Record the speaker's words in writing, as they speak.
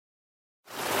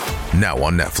Now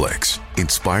on Netflix,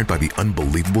 inspired by the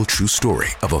unbelievable true story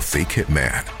of a fake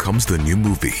hitman, comes the new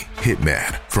movie,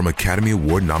 Hitman, from Academy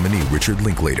Award nominee Richard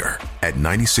Linklater. At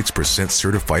 96%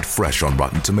 certified fresh on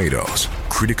Rotten Tomatoes,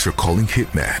 critics are calling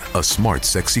Hitman a smart,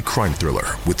 sexy crime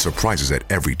thriller with surprises at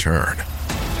every turn.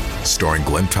 Starring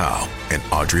Glenn Powell and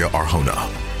Adria Arjona,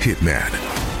 Hitman.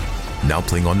 Now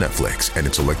playing on Netflix and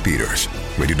in select theaters.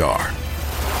 Rated R.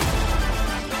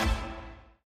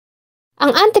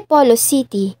 Ang Antipolo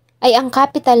City ay ang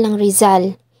kapital ng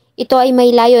Rizal. Ito ay may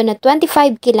layo na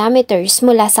 25 kilometers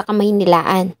mula sa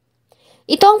Kamaynilaan.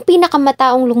 Ito ang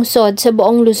pinakamataong lungsod sa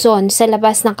buong Luzon sa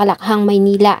labas ng Kalakhang,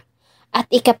 Maynila at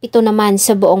ikapito naman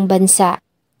sa buong bansa.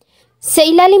 Sa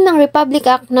ilalim ng Republic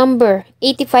Act No.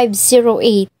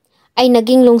 8508 ay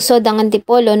naging lungsod ang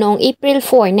Antipolo noong April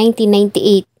 4,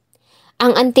 1998.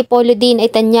 Ang Antipolo din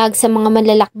ay tanyag sa mga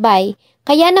manlalakbay,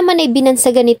 kaya naman ay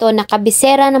binansagan ito na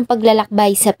kabisera ng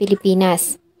paglalakbay sa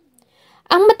Pilipinas.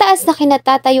 Ang mataas na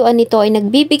kinatatayuan nito ay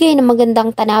nagbibigay ng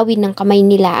magandang tanawin ng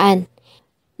Kamaynilaan,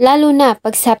 lalo na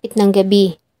pagsapit ng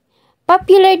gabi.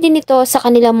 Popular din ito sa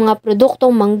kanilang mga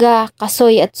produktong mangga,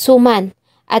 kasoy at suman,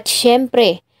 at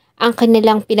syempre, ang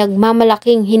kanilang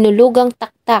pinagmamalaking Hinulugang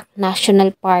Taktak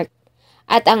National Park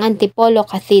at ang Antipolo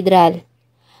Cathedral.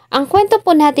 Ang kwento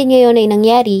po natin ngayon ay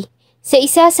nangyari sa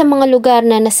isa sa mga lugar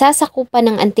na nasasakupan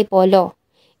ng Antipolo.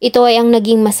 Ito ay ang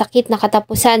naging masakit na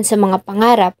katapusan sa mga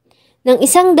pangarap ng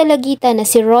isang dalagita na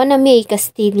si Rona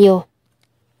Castillo.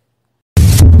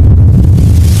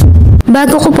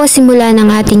 Bago ko po simulan ang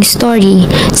ating story,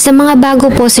 sa mga bago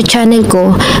po sa channel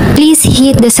ko, please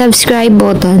hit the subscribe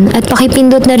button at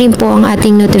pakipindot na rin po ang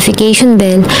ating notification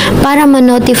bell para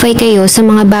ma-notify kayo sa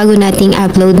mga bago nating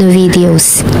upload na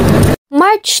videos.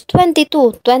 March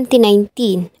 22,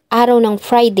 2019, araw ng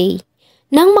Friday,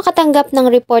 nang makatanggap ng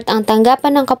report ang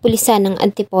tanggapan ng kapulisan ng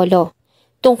Antipolo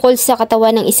tungkol sa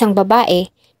katawan ng isang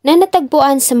babae na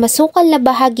natagpuan sa masukal na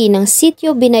bahagi ng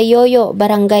Sitio Binayoyo,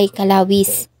 Barangay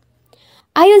Kalawis.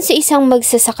 Ayon sa isang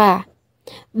magsasaka,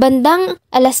 bandang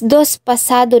 2:00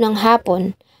 pasado ng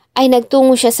hapon ay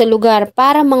nagtungo siya sa lugar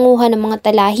para manguha ng mga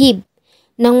talahib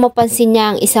nang mapansin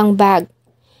niya ang isang bag.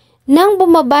 Nang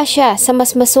bumaba siya sa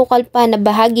mas masukal pa na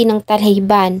bahagi ng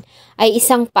talahiban ay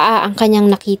isang paa ang kanyang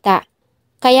nakita.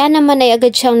 Kaya naman ay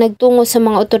agad siyang nagtungo sa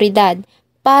mga otoridad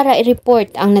para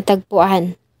i-report ang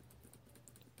natagpuan.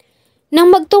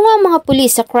 Nang magtungo ang mga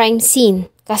pulis sa crime scene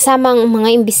kasama ang mga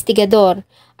investigador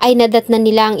ay nadatnan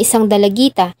nila ang isang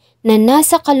dalagita na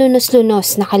nasa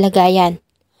kalunos-lunos na kalagayan.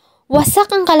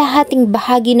 Wasak ang kalahating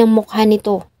bahagi ng mukha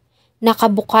nito.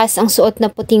 Nakabukas ang suot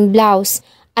na puting blouse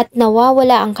at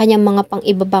nawawala ang kanyang mga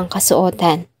pang-ibabang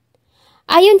kasuotan.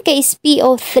 Ayon kay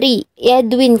SPO3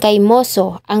 Edwin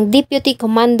Caimoso, ang Deputy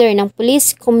Commander ng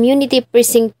Police Community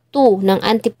Precinct 2 ng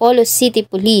Antipolo City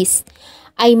Police,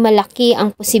 ay malaki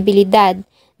ang posibilidad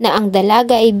na ang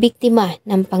dalaga ay biktima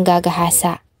ng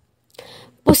panggagahasa.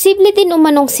 Posible din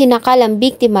umanong sinakal ang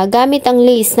biktima gamit ang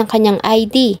lace ng kanyang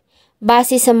ID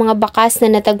base sa mga bakas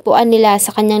na natagpuan nila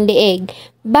sa kanyang leeg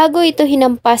bago ito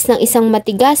hinampas ng isang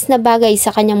matigas na bagay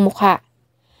sa kanyang mukha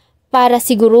para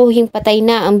siguruhing patay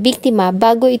na ang biktima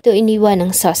bago ito iniwan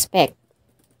ng suspect.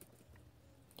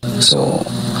 So,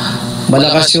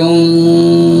 malakas yung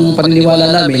paniniwala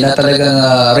namin na talagang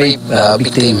rape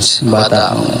victims ng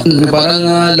bata. Parang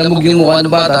lamog yung mukha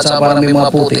ng bata at parang may mga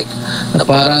putik na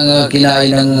parang kinain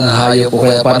ng hayop o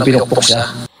kaya parang pinukpok siya.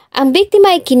 Ang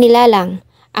biktima ay kinilalang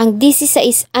ang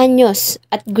 16 anyos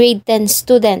at grade 10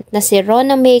 student na si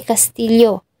Rona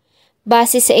Castillo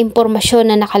base sa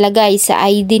impormasyon na nakalagay sa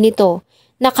ID nito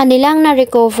na kanilang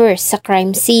na-recover sa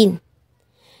crime scene.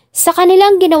 Sa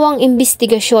kanilang ginawang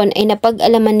investigasyon ay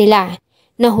napag-alaman nila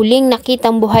na huling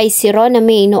nakitang buhay si Rona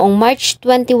May noong March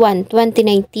 21,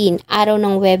 2019, araw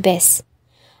ng Huwebes.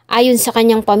 Ayon sa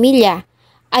kanyang pamilya,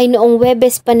 ay noong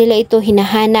Huwebes pa nila ito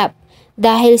hinahanap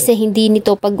dahil sa hindi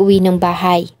nito pag-uwi ng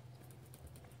bahay.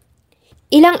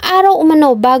 Ilang araw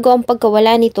umano bago ang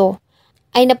pagkawala nito,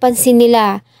 ay napansin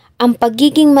nila ang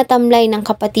pagiging matamlay ng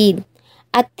kapatid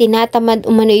at tinatamad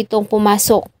umano itong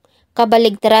pumasok,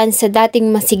 kabaligtaran sa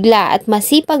dating masigla at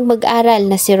masipag mag-aral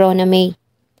na si Rona May.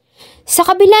 Sa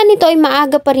kabila nito ay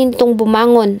maaga pa rin itong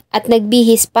bumangon at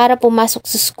nagbihis para pumasok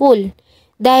sa school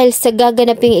dahil sa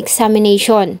gaganaping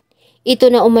examination. Ito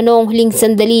na umano ang huling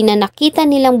sandali na nakita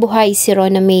nilang buhay si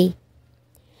Rona May.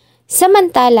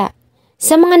 Samantala,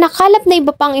 sa mga nakalap na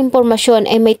iba pang impormasyon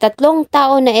ay may 3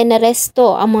 tao na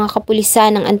inaresto ang mga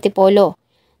kapulisan ng Antipolo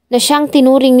na siyang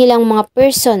tinuring nilang mga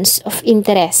persons of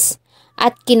interest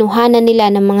at kinuhanan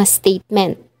nila ng mga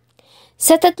statement.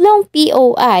 Sa 3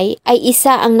 POI ay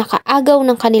isa ang nakaagaw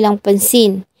ng kanilang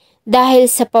pansin dahil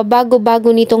sa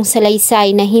pabago-bago nitong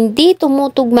salaysay na hindi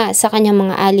tumutugma sa kanyang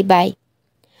mga alibay.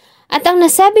 At ang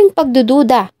nasabing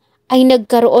pagdududa ay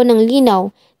nagkaroon ng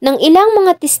linaw ng ilang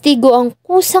mga testigo ang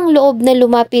kusang loob na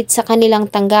lumapit sa kanilang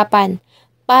tanggapan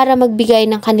para magbigay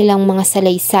ng kanilang mga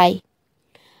salaysay.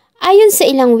 Ayon sa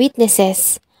ilang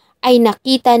witnesses, ay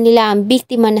nakita nila ang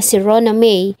biktima na si Rona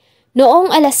May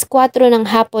noong alas 4 ng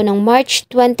hapon ng March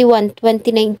 21,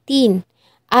 2019,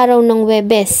 araw ng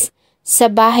Huwebes, sa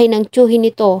bahay ng tiyuhin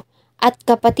nito at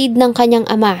kapatid ng kanyang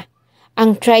ama,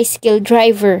 ang tricycle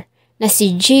driver na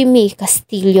si Jimmy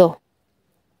Castillo.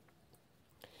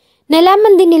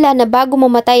 Nalaman din nila na bago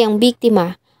mamatay ang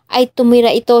biktima ay tumira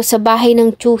ito sa bahay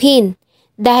ng tiyuhin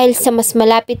dahil sa mas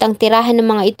malapit ang tirahan ng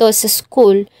mga ito sa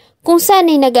school kung saan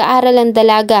ay nag-aaral ang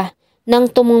dalaga nang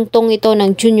tumungtong ito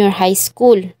ng junior high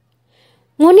school.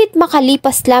 Ngunit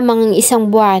makalipas lamang ang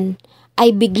isang buwan ay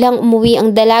biglang umuwi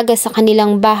ang dalaga sa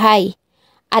kanilang bahay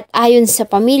at ayon sa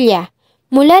pamilya,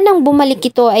 mula nang bumalik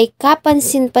ito ay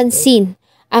kapansin-pansin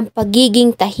ang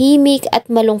pagiging tahimik at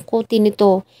malungkutin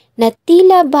nito na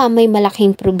tila ba may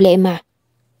malaking problema.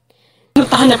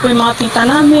 Natahan na po yung mga tita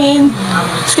namin.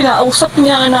 Kinausap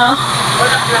niya na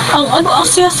ang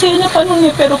siya-siya niya pa nun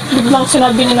pero biglang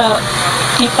sinabi niya na,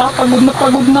 tita,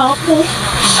 pagod na ako.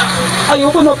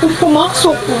 Ayoko na pong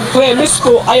pumasok. Huwebes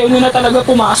po, ayaw niya na talaga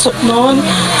pumasok noon.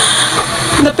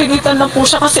 Napilitan lang po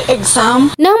siya kasi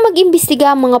exam. Nang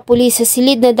mag-imbestiga ang mga pulis sa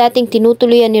silid na dating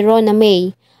tinutuluyan ni Rona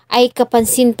May, ay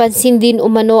kapansin-pansin din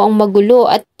umano ang magulo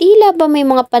at tila ba may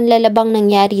mga panlalabang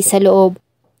nangyari sa loob.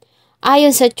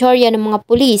 Ayon sa teorya ng mga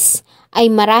pulis, ay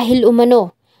marahil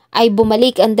umano ay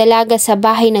bumalik ang dalaga sa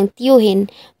bahay ng tiyuhin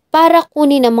para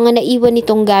kunin ang mga naiwan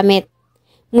nitong gamit.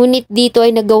 Ngunit dito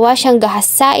ay nagawa siyang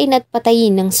gahasain at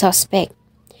patayin ng suspect.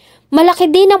 Malaki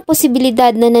din ang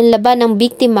posibilidad na nanlaban ang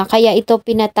biktima kaya ito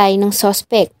pinatay ng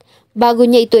suspect bago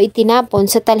niya ito itinapon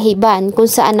sa talhiban kung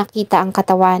saan nakita ang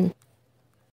katawan.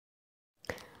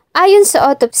 Ayon sa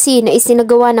autopsy na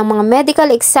isinagawa ng mga medical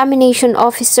examination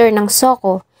officer ng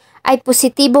SOCO, ay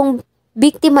positibong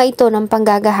biktima ito ng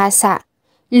panggagahasa.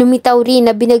 Lumitaw rin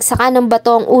na binagsakan ng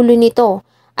bato ang ulo nito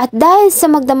at dahil sa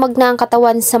magdamag na ang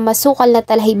katawan sa masukal na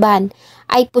talhiban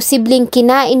ay posibleng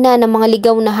kinain na ng mga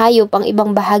ligaw na hayop ang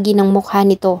ibang bahagi ng mukha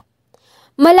nito.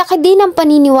 Malaki din ang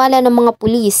paniniwala ng mga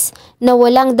pulis na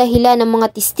walang dahilan ng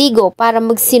mga testigo para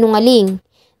magsinungaling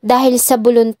dahil sa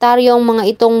voluntaryo ang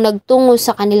mga itong nagtungo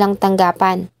sa kanilang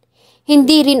tanggapan.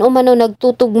 Hindi rin umano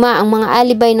nagtutugma ang mga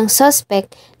alibay ng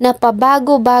suspect na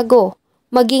pabago-bago,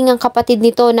 maging ang kapatid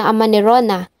nito na ama ni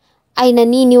Rona ay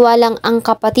naniniwalang ang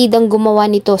kapatid ang gumawa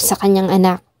nito sa kanyang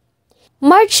anak.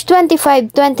 March 25,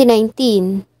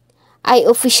 2019 ay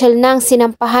opisyal nang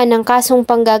sinampahan ng kasong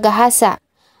panggagahasa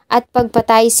at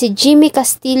pagpatay si Jimmy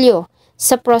Castillo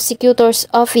sa prosecutor's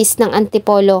office ng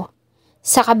Antipolo.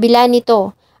 Sa kabila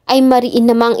nito ay mariin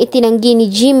namang itinanggi ni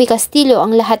Jimmy Castillo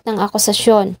ang lahat ng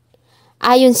akusasyon.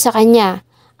 Ayon sa kanya,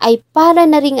 ay para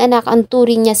na ring anak ang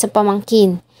turing niya sa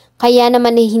pamangkin, kaya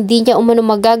naman ay hindi niya umano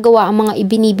magagawa ang mga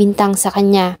ibinibintang sa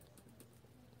kanya.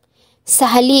 Sa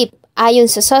halip, ayon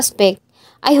sa suspect,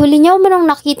 ay huli niya umanong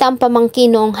nakita ang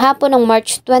pamangkin noong hapon ng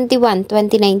March 21,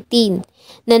 2019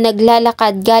 na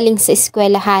naglalakad galing sa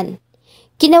eskwelahan.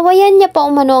 Kinawayan niya pa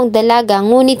umano ang dalaga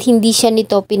ngunit hindi siya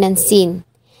nito pinansin.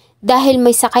 Dahil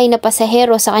may sakay na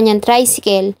pasahero sa kanyang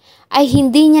tricycle, ay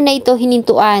hindi niya na ito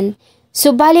hinintuan.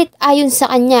 Subalit ayon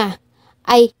sa kanya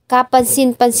ay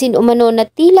kapansin-pansin umano na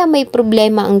tila may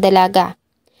problema ang dalaga.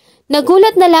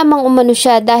 Nagulat na lamang umano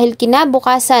siya dahil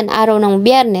kinabukasan araw ng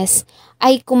Biyernes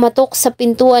ay kumatok sa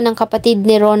pintuan ng kapatid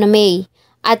ni Rona May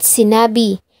at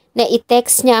sinabi na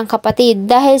i-text niya ang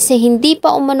kapatid dahil sa hindi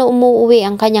pa umano umuwi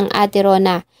ang kanyang ate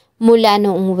Rona mula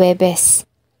noong Huwebes.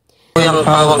 Yung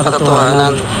pawang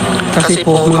katotohanan. Kasi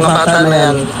po mga bata na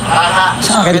yan,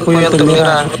 sa akin po yung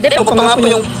tumira. Hindi po pa nga po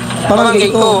yung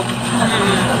pamangkin ko.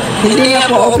 Hindi nga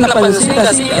po ako napansin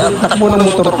kasi ang takbo ng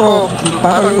motor ko.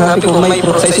 Parang sabi ko may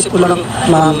sa isip ko lang,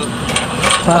 ma'am,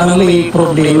 parang may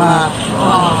problema.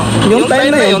 Yung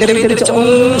time na yun, dire-diretso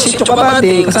kong si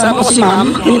Chokabate, kasama ko si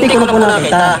ma'am, hindi ko na po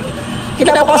nakita.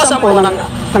 Kinabukasan po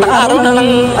ng araw na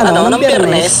ng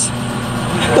Biyernes,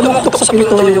 tumuktok sa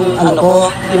pinto yung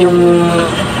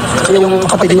yung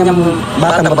kapatid niya ng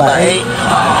batang babae.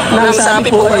 Nang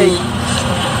sabi po ay,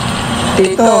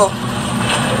 Tito,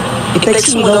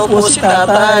 i-text mo daw po si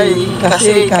tatay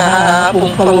kasi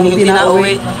kahapon pang hindi na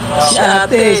uwi si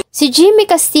ate. Si Jimmy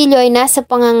Castillo ay nasa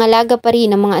pangangalaga pa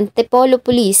rin ng mga Antipolo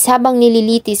Police habang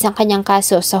nililitis ang kanyang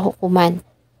kaso sa hukuman.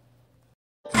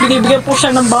 Binibigyan po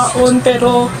siya ng baon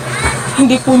pero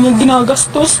hindi po niya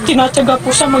ginagastos. Tinatyaga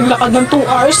po siya maglakad ng 2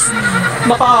 hours.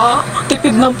 Baka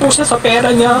Tipid lang po siya sa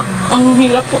pera niya. Ang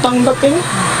hirap po tanggapin.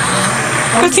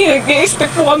 Kasi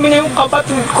nag-i-expect po kami na yung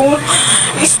kapatid ko.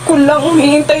 School lang,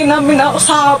 hihintay namin na ako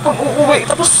sa hapon uuwi.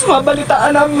 Tapos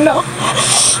mabalitaan namin na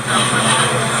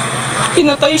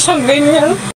pinatay siyang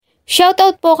ganyan.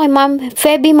 Shoutout po kay Ma'am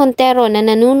Feby Montero na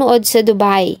nanunood sa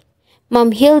Dubai. Ma'am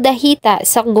Hilda Hita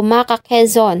sa Gumaca,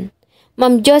 Quezon.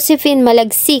 Ma'am Josephine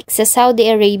Malagsik sa Saudi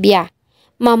Arabia.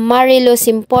 Ma'am Marilo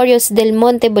Simporios del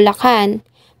Monte, Bulacan.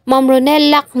 Ma'am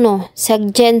Ronel Lacno sa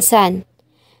Jensan.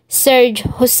 Sir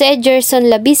Jose Gerson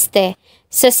Labiste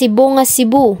sa Sibunga,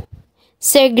 Cebu.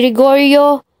 Sir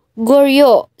Gregorio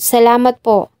Gorio, salamat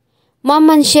po. Ma'am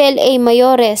Manchelle A.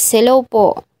 Mayores, hello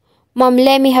po. Ma'am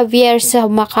Lemmy Javier sa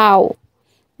Macau.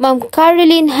 Ma'am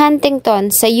Caroline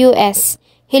Huntington sa US,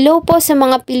 hello po sa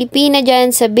mga Pilipina dyan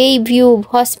sa Bayview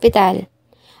Hospital.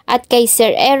 At kay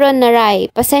Sir Aaron Naray,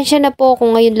 pasensya na po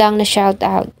kung ngayon lang na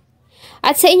shoutout.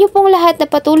 At sa inyo pong lahat na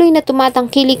patuloy na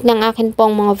tumatangkilik ng akin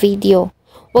pong mga video.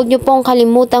 Huwag niyo pong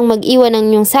kalimutang mag-iwan ng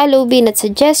inyong salubin at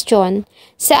suggestion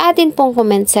sa atin pong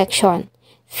comment section.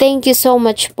 Thank you so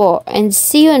much po and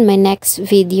see you in my next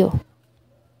video.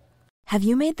 Have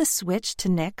you made the switch to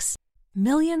Knix?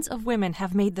 Millions of women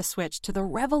have made the switch to the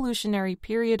revolutionary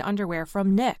period underwear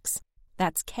from Knix.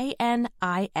 That's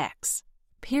Knix.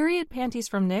 Period panties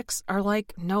from Knix are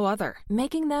like no other,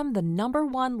 making them the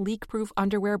 #1 leak-proof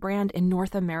underwear brand in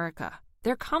North America.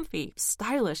 They're comfy,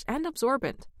 stylish, and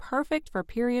absorbent, perfect for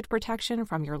period protection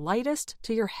from your lightest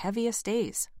to your heaviest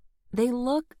days. They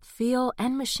look, feel,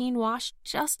 and machine wash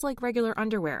just like regular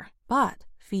underwear, but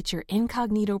feature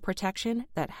incognito protection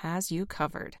that has you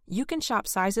covered. You can shop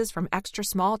sizes from extra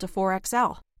small to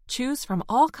 4XL. Choose from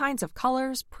all kinds of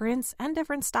colors, prints, and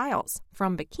different styles,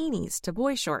 from bikinis to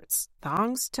boy shorts,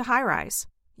 thongs to high-rise.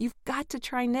 You've got to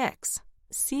try Knix.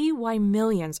 See why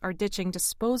millions are ditching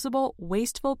disposable,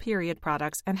 wasteful period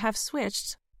products and have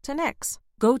switched to Knix.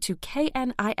 Go to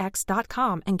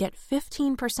knix.com and get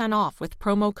 15% off with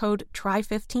promo code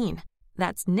TRY15.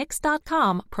 That's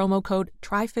knix.com, promo code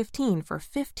TRY15 for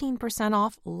 15%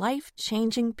 off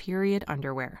life-changing period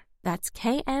underwear. That's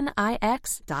knix.com.